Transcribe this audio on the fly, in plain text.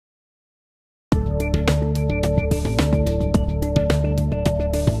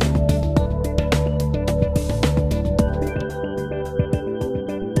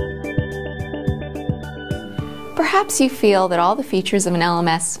Perhaps you feel that all the features of an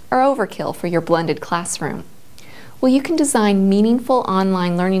LMS are overkill for your blended classroom. Well, you can design meaningful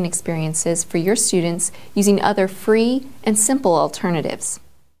online learning experiences for your students using other free and simple alternatives.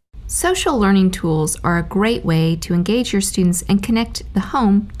 Social learning tools are a great way to engage your students and connect the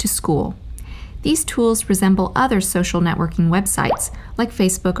home to school. These tools resemble other social networking websites like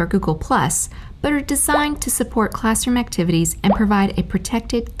Facebook or Google+, but are designed to support classroom activities and provide a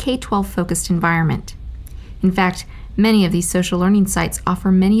protected K-12 focused environment. In fact, many of these social learning sites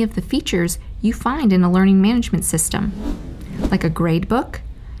offer many of the features you find in a learning management system, like a gradebook,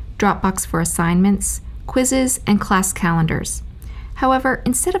 Dropbox for assignments, quizzes, and class calendars. However,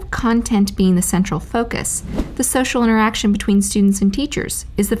 instead of content being the central focus, the social interaction between students and teachers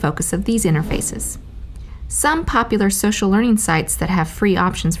is the focus of these interfaces. Some popular social learning sites that have free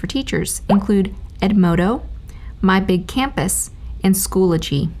options for teachers include Edmodo, My Big Campus, and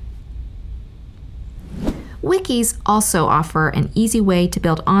Schoology. Wikis also offer an easy way to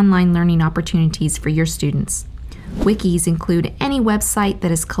build online learning opportunities for your students. Wikis include any website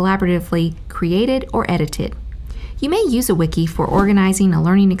that is collaboratively created or edited. You may use a wiki for organizing a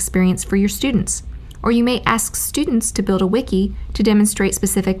learning experience for your students, or you may ask students to build a wiki to demonstrate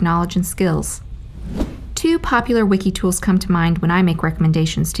specific knowledge and skills. Two popular wiki tools come to mind when I make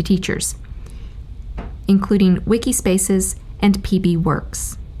recommendations to teachers, including Wikispaces and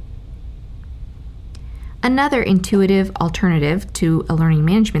PBWorks. Another intuitive alternative to a learning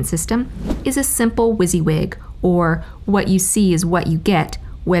management system is a simple WYSIWYG, or what you see is what you get,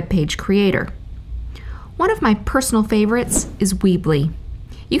 web page creator. One of my personal favorites is Weebly.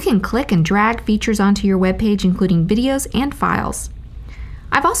 You can click and drag features onto your web page, including videos and files.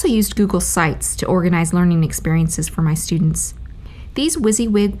 I've also used Google Sites to organize learning experiences for my students. These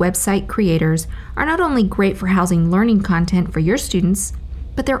WYSIWYG website creators are not only great for housing learning content for your students,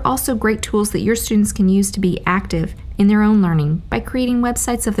 but they're also great tools that your students can use to be active in their own learning by creating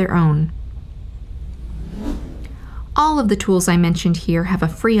websites of their own. All of the tools I mentioned here have a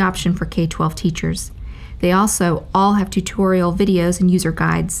free option for K-12 teachers. They also all have tutorial videos and user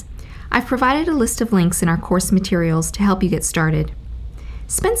guides. I've provided a list of links in our course materials to help you get started.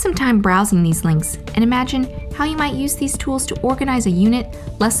 Spend some time browsing these links and imagine how you might use these tools to organize a unit,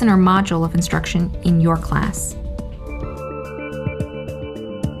 lesson, or module of instruction in your class.